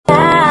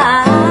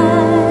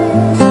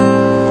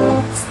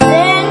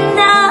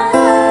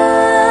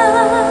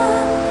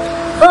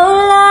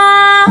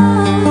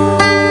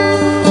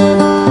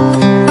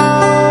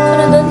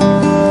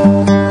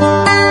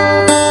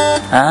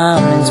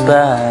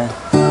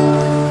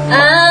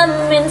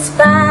I'm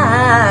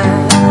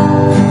inspired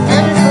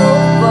and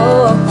hope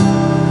for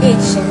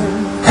each and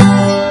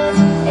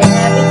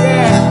every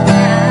damn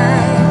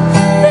night.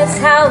 That's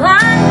how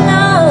I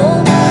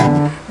know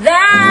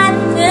that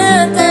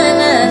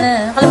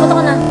kalimutan ko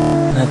na.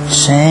 A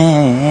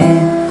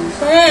chance.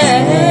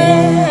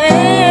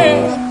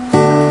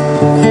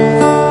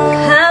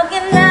 How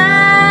can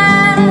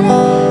I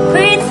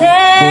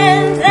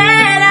pretend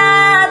that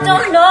I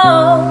don't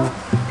know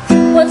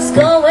what's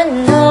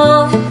going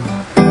on?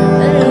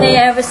 And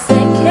every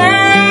second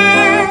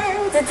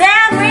and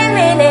every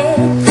minute,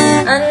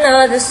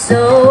 another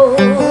soul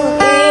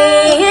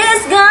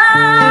is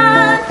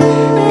gone.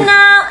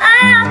 Now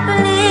I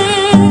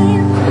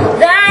believe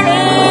that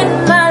in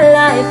my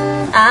life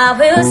I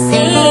will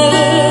see.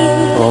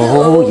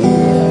 Oh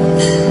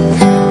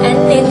yeah. And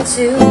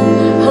into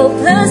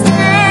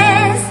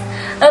hopelessness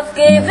of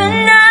giving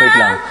Wait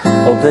lang. up,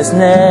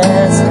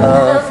 Hopelessness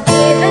of...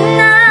 giving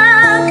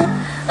up,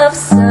 of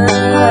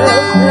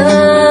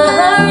suffering.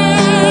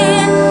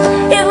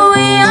 If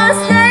we all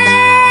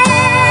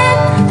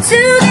stand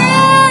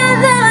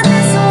together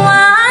this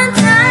one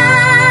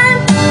time,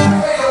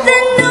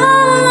 then no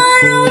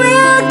one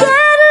will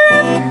get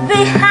left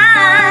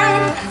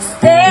behind.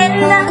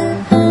 Stand up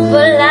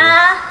for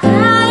life.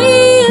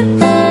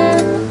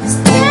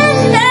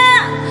 Stand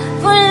up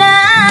for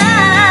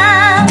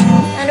life.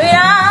 And we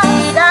all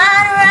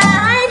start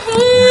right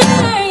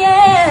here,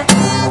 yeah.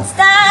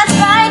 Start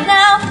right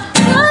now.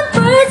 One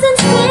person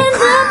stand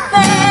up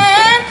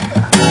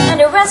and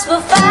the rest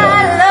will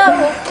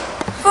follow.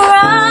 For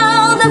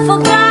all the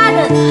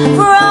forgotten,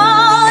 for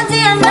all the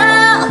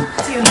unknown,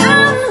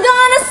 I'm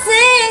gonna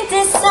sing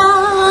this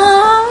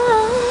song.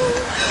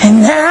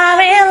 And I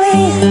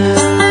believe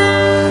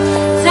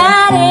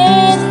That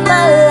in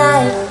my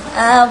life I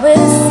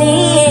will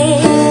see.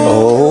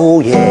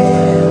 oh yeah.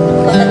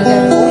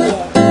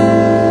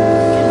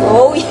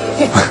 Oh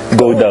yeah.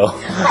 Go daw.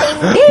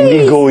 Hindi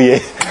go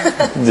yeah.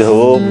 The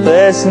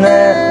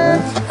hopelessness.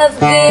 Of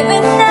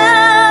giving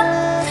up,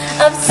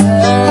 of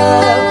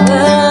suffering.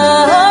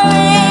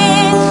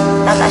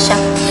 Tama siya.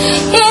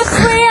 If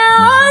we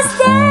all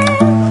stand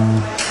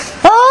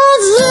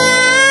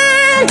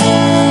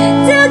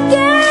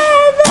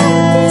together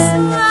this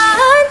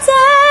one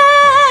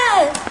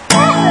time,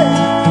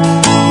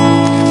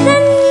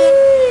 then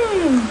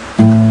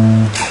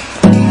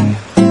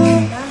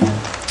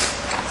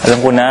Alam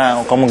ko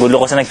na, kung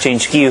magulo ka sa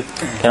nag-change key,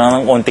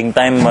 kailangan ng konting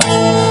time.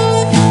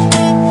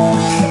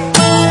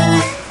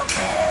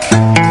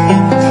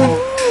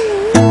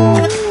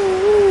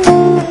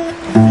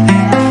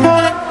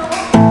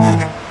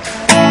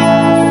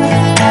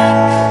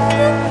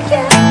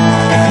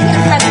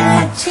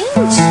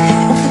 change.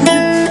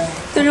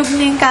 Tulog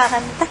na yung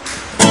kakanta.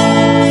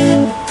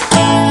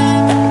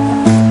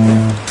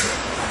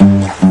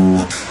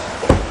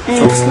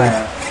 Jokes na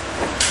yan.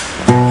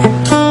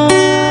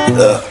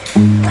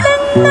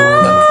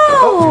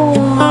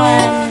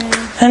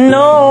 And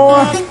no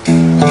one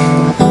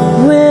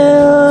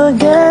will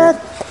get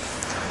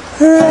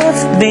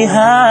left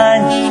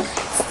behind.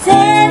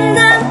 Stand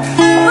up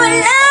for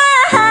life.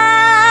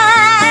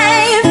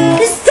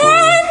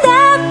 Stand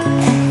up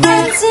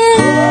until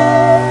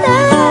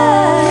life.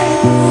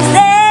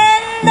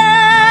 Stand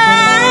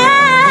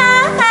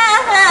up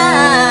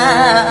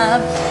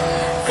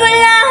for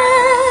life.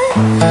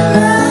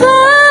 For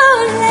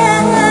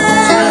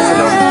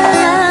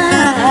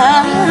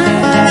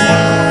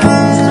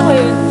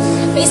life.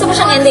 May isa pa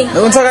siyang ending.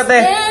 Doon sa kate.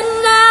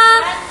 Stand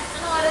up.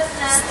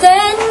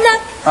 Stand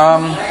up.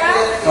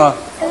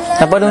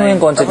 Napanood mo yung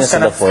concert niya sa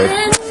The Fort?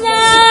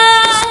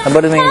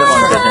 Napanood mo yung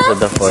concert niya sa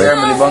The Fort?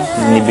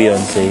 Ni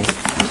Beyonce.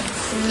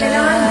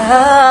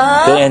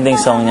 Yung ending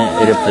song niya,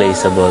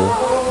 Irreplaceable.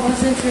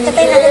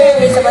 Katay natin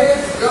yung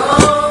replaceable.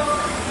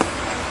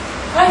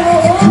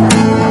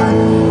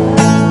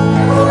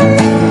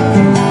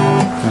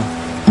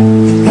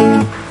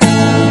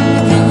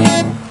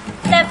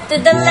 Left to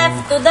the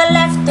left, to the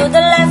left, to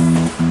the left.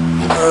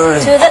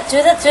 To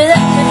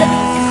the.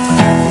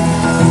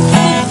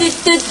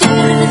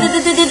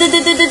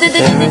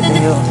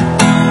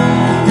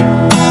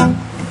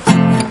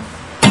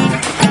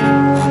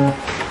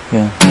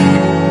 Yeah.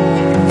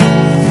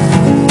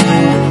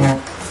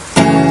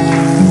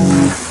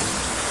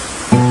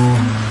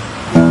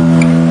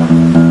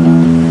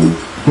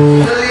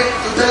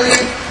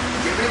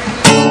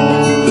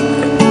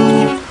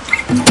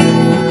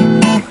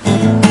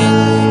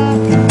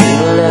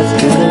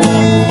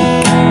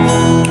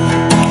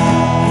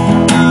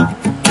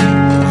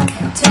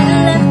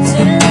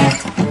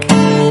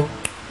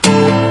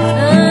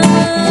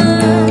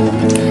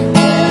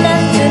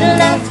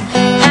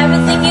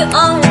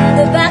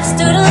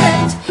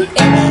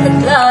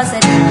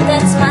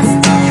 That's my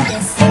stuff.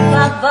 Yes, if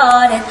I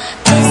bought it,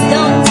 please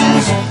don't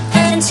touch.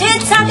 And she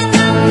talking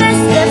numbers,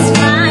 that's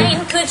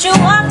fine. Could you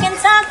walk and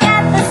talk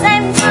at the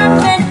same time?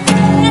 When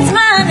it's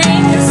my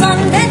name, it's on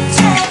the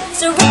check.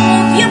 So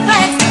remove your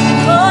bags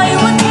before you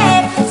were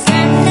dead.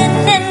 Standing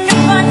in the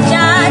front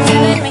yard,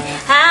 telling me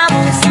I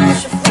was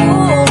such a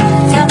fool.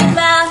 Tell me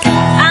about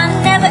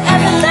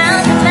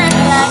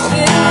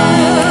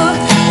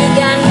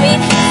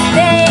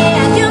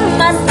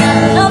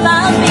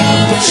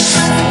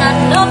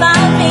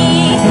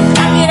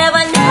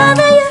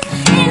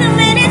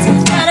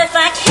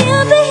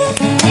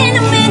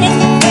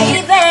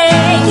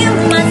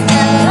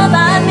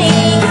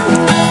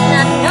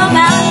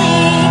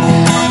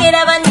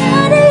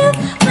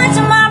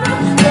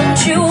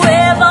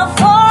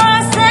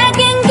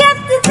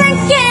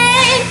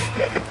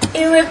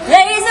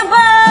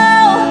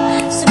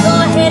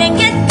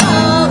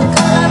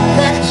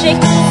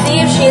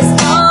she's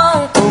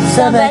gone. Oops,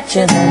 I bet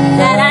you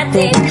that I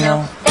didn't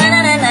know.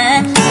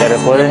 Pero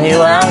pulling you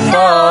out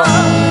for.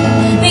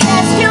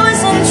 Because you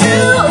wasn't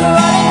true,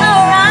 running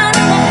around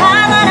in the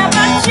car that I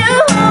brought you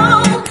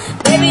home.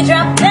 Baby,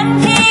 drop them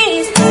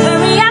keys,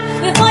 hurry up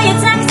before you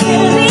text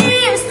me.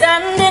 You're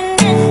standing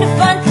in the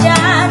front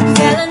yard,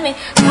 telling me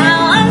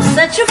how I'm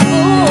such a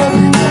fool.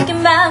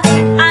 Thinking about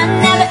I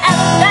never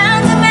ever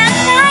found a man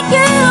like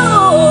you.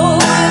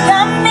 You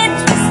got me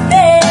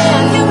twisted.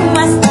 You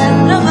must not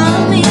know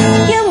about me.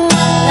 You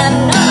must not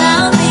know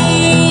about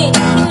me.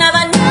 You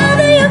never know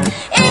that you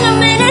in a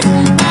minute.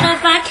 But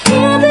if I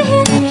can't be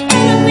here in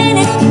a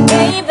minute,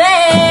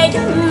 baby,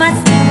 you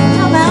must not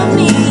know about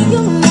me.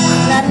 You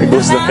must not know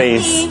Goes the about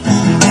face. me.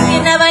 You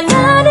never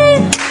know that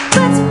you,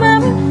 but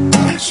tomorrow,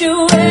 don't you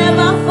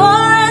ever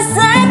for a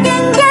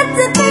second get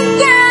to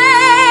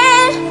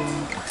thinking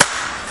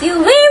you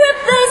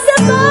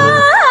irreplaceable.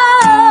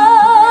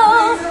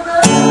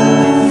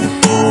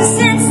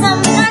 Since I'm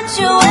not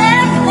your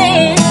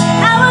everything,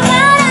 how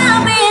about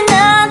I'll be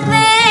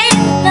nothing,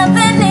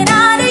 nothing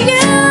without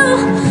you.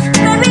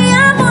 Baby,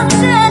 I won't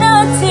shed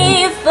a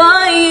tear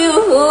for you.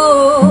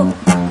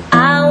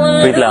 I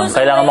will Wait lang,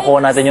 kailangan makuha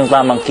natin yung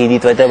tamang key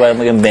dito. Ito ba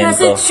maging Cause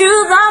the bento?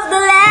 truth of the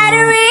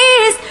letter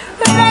is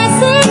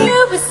replacing you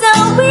is so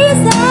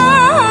easy.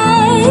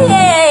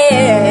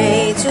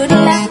 To the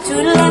left, to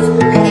the left.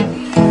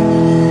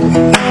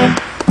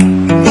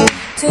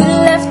 To the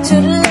left, to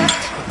the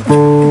left.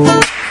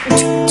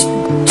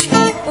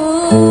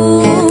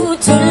 Ooh,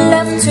 to the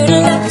left, to the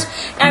left.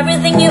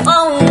 Everything you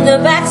own, the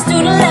back's to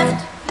the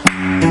left.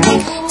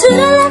 To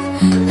the left.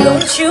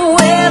 Don't you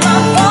ever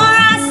for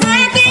a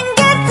second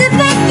get to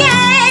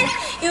thinking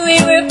you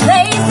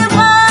irreplaceable.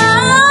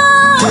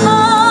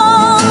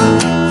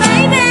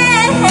 Baby,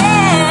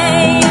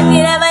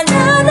 you never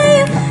know that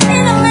you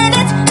in a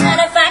minute. And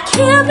if I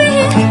can't be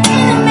here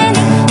in a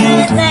minute, then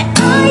it's like,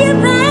 oh, you're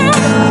back.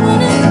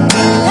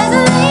 There's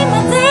a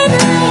limited.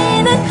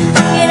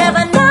 You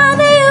never know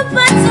that you,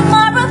 but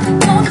tomorrow,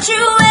 don't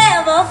you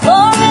ever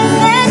for a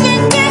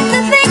second get to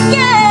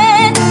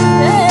thinking.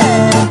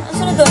 Ang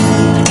sunod doon.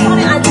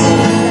 Parang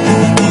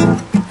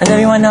Does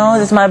everyone know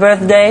it's my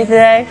birthday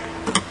today?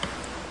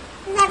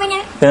 Never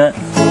know.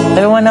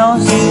 Everyone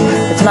knows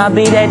it's my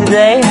B-day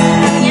today?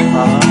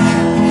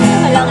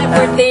 Alang yung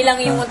birthday lang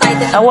yung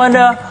title. I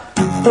wonder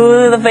who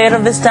the fate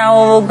of this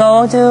towel will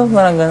go to.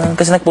 Parang ganun.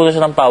 Kasi nagpulo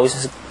siya ng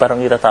pawis. Parang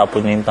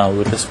itatapon niya yung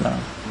towel. Tapos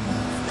parang...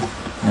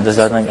 Tapos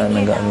lahat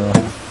nag-ano.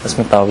 Tapos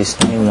may pawis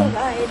niya. Yun lang.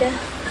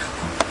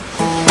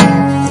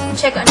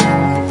 Check on.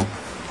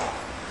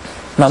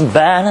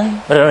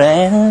 Mabalan.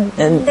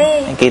 And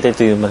I cater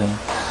to you ba rin?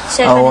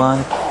 Check I on.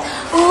 want...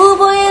 Ooh,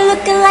 boy, you're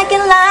looking like you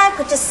like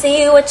what you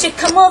see. What you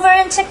come over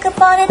and check up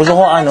on it. Gusto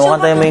ko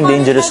kantahin mo yung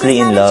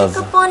Dangerously in Love.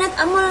 I'm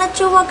gonna let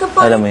you walk up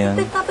on it. Alam mo yun?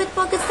 Stop it,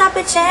 focus, stop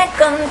it, check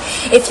on.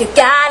 If you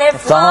got it,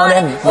 Found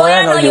it, boy,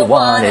 I know you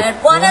want it.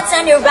 Wanna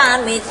turn you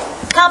around me.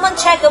 Come on,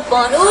 check up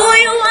on. Ooh,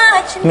 you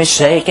watch Me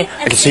shaking,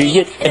 I can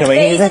see it, and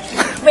raise it.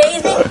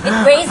 Raise me, it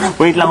raise me.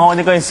 Wait lang,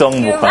 ako ko yung song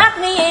You book pa.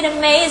 rock me, it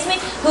amaze me.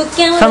 Who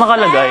can Saan look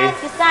nakalagay? back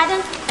beside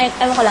him? Ay,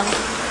 ewan ko lang.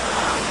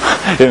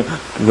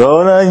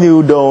 Gonna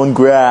you don't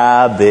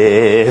grab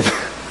it.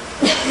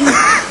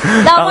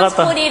 That one's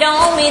put it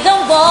on me,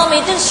 don't bore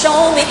me, just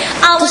show me.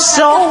 I was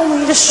Show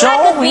me, just show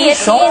I could be me, a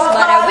tease,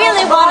 but I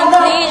really wanna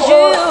please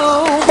you.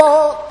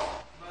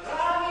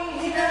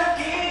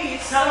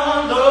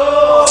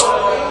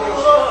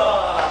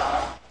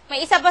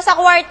 May isa pa sa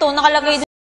kwarto, nakalagay